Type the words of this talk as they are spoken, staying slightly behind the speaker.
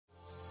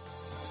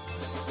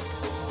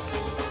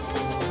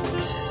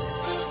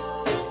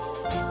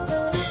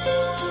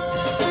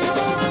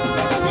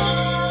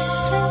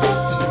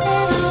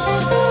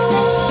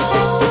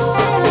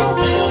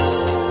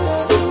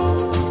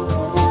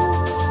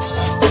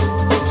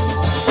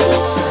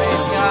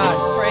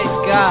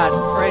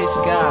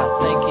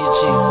God. Thank you,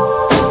 Jesus.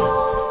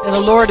 And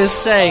the Lord is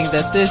saying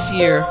that this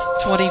year,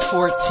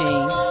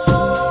 2014,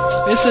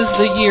 this is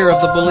the year of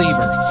the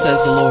believer,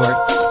 says the Lord.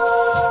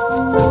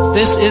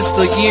 This is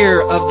the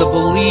year of the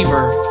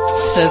believer,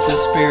 says the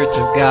Spirit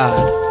of God.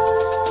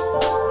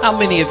 How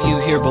many of you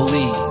here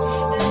believe?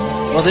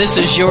 Well, this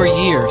is your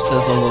year,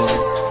 says the Lord.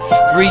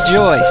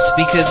 Rejoice,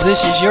 because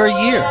this is your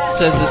year,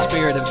 says the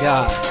Spirit of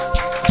God.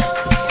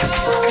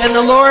 And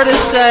the Lord is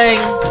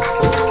saying,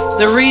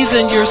 the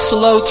reason you're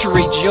slow to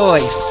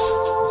rejoice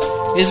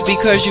is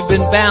because you've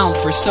been bound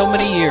for so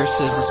many years,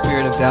 says the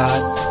Spirit of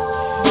God.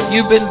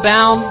 You've been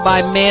bound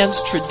by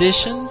man's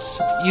traditions.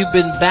 You've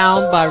been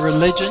bound by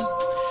religion.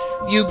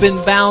 You've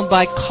been bound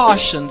by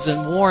cautions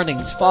and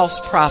warnings, false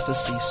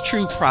prophecies,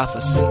 true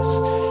prophecies.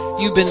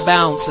 You've been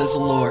bound, says the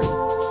Lord.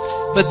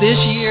 But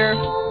this year,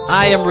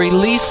 I am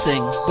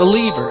releasing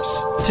believers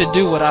to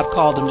do what I've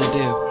called them to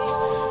do.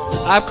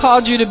 I've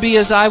called you to be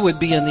as I would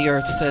be in the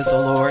earth, says the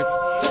Lord.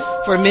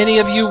 For many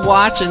of you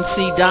watch and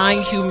see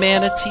dying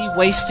humanity,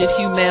 wasted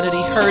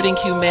humanity, hurting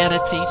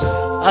humanity,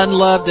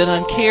 unloved and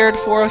uncared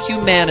for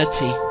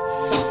humanity.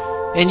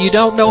 And you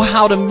don't know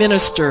how to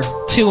minister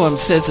to them,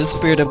 says the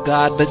Spirit of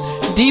God. But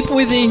deep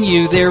within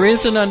you, there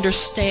is an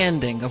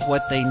understanding of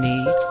what they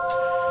need.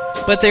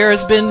 But there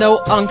has been no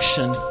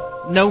unction,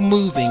 no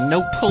moving,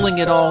 no pulling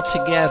it all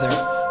together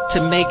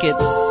to make it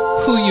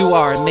who you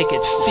are and make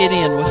it fit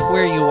in with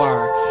where you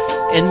are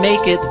and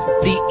make it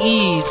the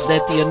ease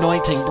that the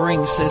anointing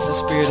brings, says the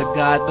Spirit of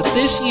God. But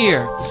this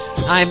year,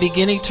 I am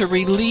beginning to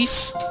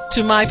release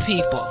to my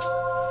people.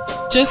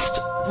 Just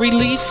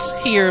release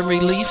here and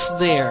release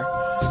there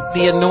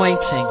the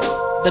anointing,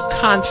 the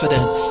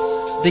confidence,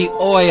 the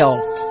oil,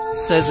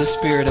 says the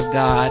Spirit of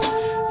God.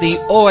 The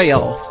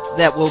oil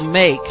that will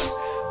make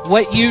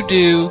what you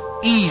do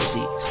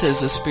easy, says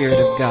the Spirit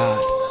of God.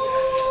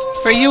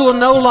 For you will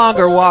no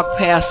longer walk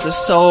past the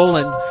soul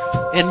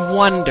and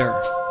wonder.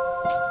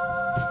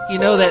 You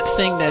know that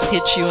thing that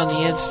hits you on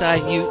the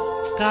inside?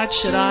 God,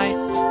 should I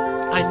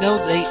know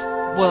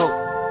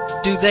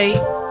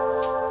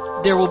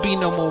there will be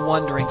no more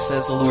wondering,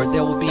 says the Lord.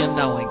 There will be a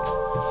knowing.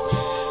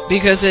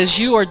 Because as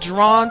you are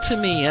drawn to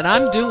me, and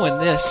I'm doing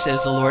this,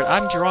 says the Lord,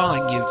 I'm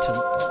drawing you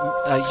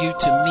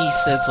to me,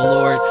 says the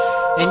Lord.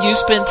 And you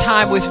spend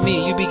time with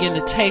me, you begin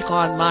to take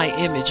on my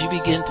image. You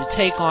begin to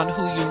take on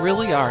who you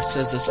really are,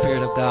 says the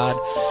Spirit of God.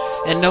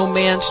 And no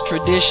man's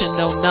tradition,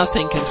 no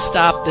nothing can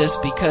stop this,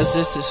 because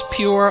this is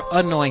pure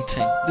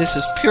anointing. This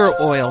is pure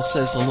oil,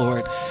 says the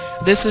Lord.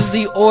 This is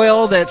the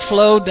oil that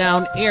flowed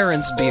down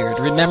Aaron's beard.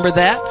 Remember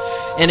that?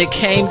 And it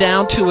came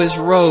down to his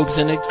robes,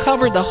 and it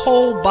covered the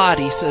whole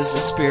body, says the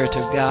Spirit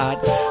of God.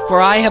 For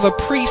I have a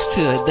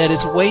priesthood that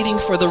is waiting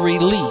for the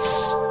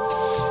release.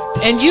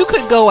 And you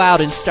could go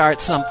out and start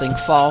something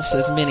false,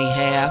 as many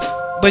have,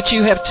 but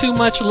you have too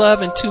much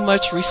love and too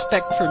much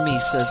respect for me,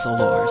 says the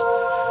Lord.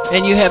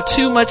 And you have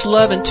too much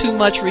love and too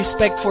much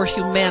respect for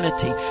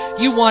humanity.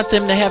 You want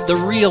them to have the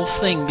real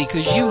thing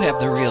because you have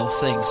the real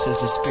thing,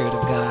 says the Spirit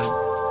of God.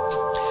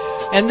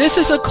 And this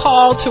is a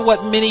call to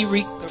what many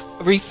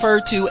refer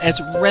to as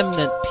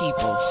remnant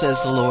people,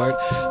 says the Lord.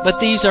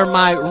 But these are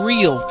my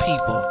real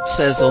people,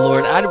 says the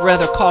Lord. I'd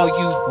rather call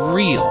you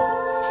real.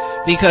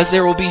 Because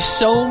there will be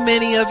so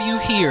many of you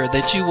here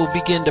that you will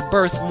begin to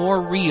birth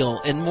more real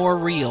and more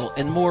real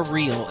and more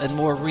real and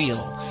more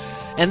real.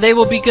 And they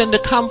will begin to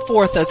come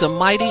forth as a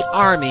mighty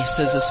army,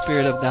 says the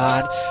Spirit of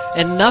God.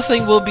 And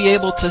nothing will be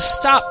able to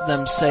stop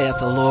them, saith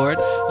the Lord.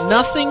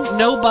 Nothing,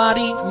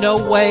 nobody, no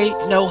way,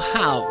 no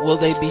how will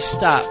they be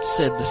stopped,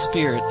 said the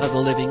Spirit of the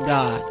living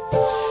God.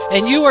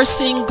 And you are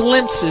seeing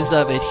glimpses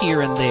of it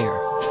here and there.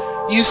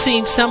 You've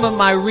seen some of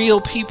my real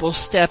people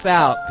step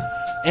out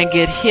and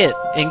get hit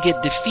and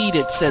get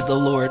defeated, said the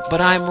Lord.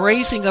 But I'm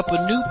raising up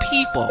a new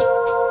people.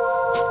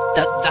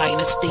 Duck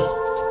Dynasty.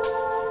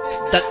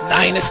 Duck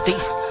Dynasty.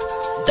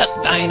 Duck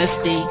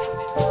Dynasty.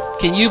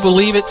 Can you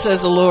believe it,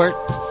 says the Lord?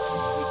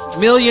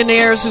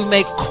 Millionaires who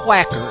make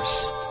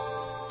quackers.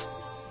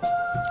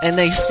 And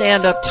they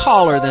stand up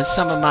taller than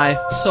some of my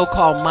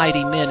so-called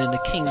mighty men in the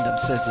kingdom,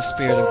 says the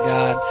Spirit of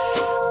God.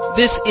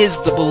 This is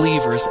the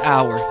believer's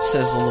hour,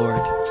 says the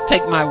Lord.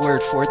 Take my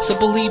word for it. It's a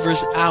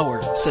believer's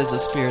hour, says the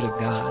Spirit of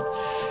God.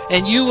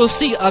 And you will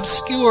see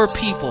obscure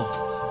people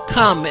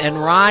come and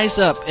rise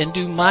up and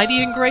do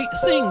mighty and great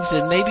things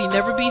and maybe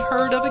never be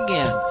heard of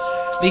again.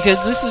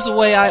 Because this is the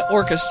way I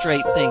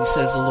orchestrate things,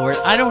 says the Lord.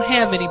 I don't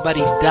have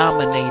anybody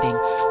dominating.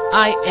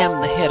 I am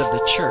the head of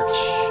the church.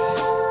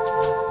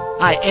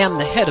 I am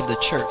the head of the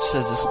church,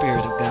 says the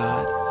Spirit of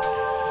God.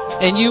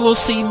 And you will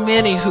see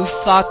many who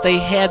thought they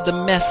had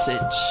the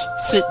message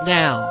sit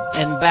down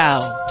and bow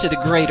to the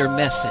greater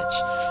message.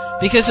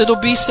 Because it'll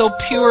be so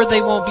pure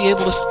they won't be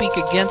able to speak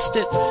against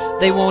it.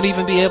 They won't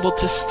even be able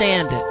to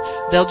stand it.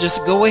 They'll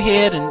just go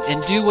ahead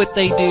and do what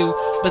they do,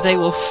 but they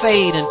will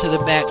fade into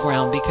the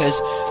background because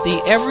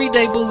the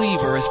everyday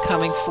believer is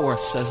coming forth,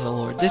 says the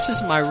Lord. This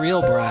is my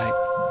real bride.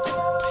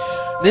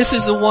 This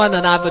is the one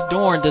that I've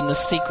adorned in the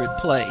secret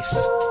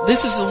place.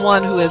 This is the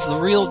one who has the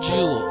real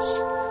jewels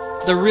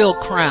the real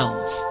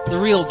crowns, the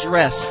real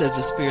dress, says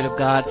the Spirit of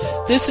God.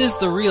 This is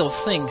the real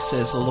thing,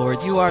 says the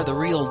Lord. You are the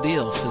real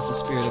deal, says the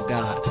Spirit of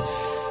God.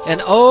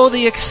 And oh,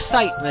 the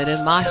excitement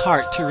in my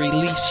heart to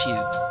release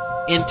you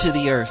into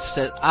the earth.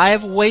 Says, I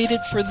have waited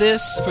for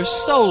this for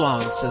so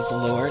long, says the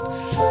Lord.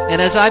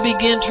 And as I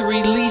begin to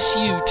release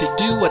you to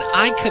do what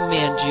I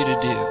command you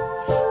to do,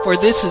 for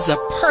this is a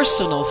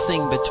personal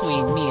thing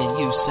between me and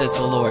you, says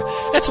the Lord.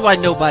 That's why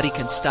nobody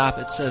can stop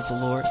it, says the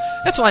Lord.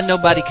 That's why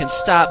nobody can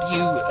stop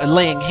you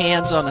laying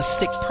hands on a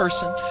sick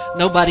person.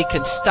 Nobody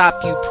can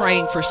stop you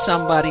praying for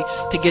somebody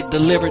to get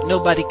delivered.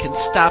 Nobody can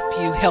stop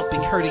you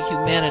helping hurting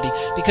humanity,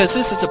 because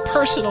this is a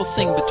personal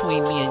thing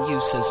between me and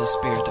you, says the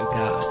Spirit of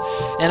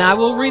God. And I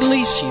will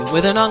release you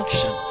with an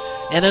unction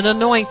and an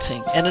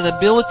anointing and an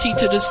ability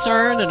to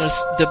discern and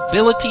the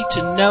ability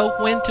to know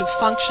when to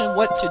function,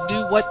 what to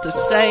do, what to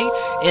say,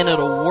 and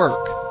it'll work,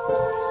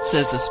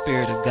 says the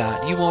Spirit of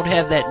God. You won't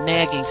have that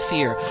nagging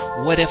fear.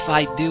 What if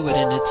I do it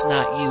and it's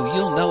not you?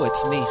 You'll know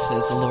it's me,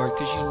 says the Lord,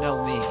 because you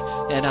know me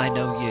and I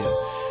know you.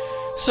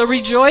 So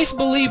rejoice,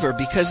 believer,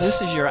 because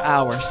this is your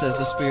hour, says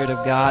the Spirit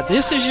of God.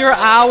 This is your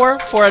hour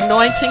for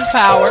anointing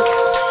power.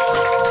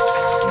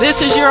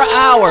 This is your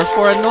hour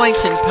for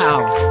anointing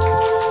power.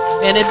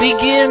 And it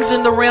begins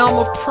in the realm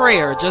of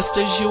prayer, just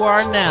as you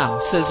are now,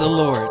 says the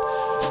Lord.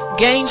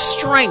 Gain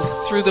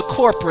strength through the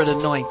corporate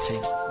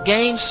anointing.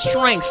 Gain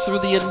strength through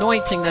the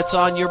anointing that's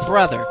on your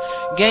brother.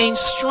 Gain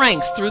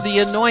strength through the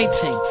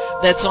anointing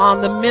that's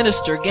on the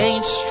minister.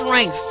 Gain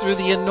strength through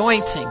the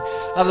anointing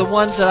of the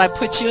ones that I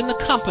put you in the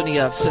company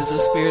of, says the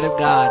Spirit of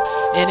God.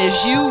 And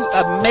as you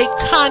make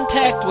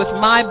contact with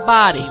my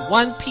body,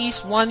 one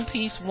piece, one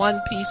piece, one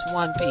piece,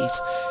 one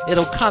piece,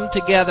 it'll come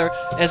together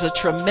as a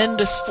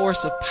tremendous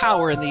force of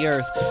power in the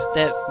earth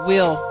that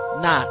will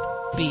not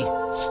be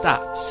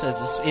stopped, says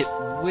it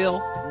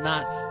will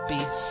not be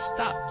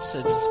stopped,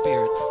 says the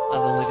Spirit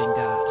of the living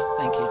God.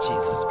 Thank you,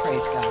 Jesus.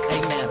 Praise God.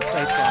 Amen.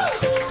 Praise God.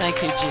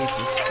 Thank you,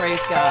 Jesus.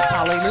 Praise God.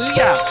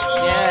 Hallelujah.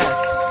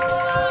 Yes.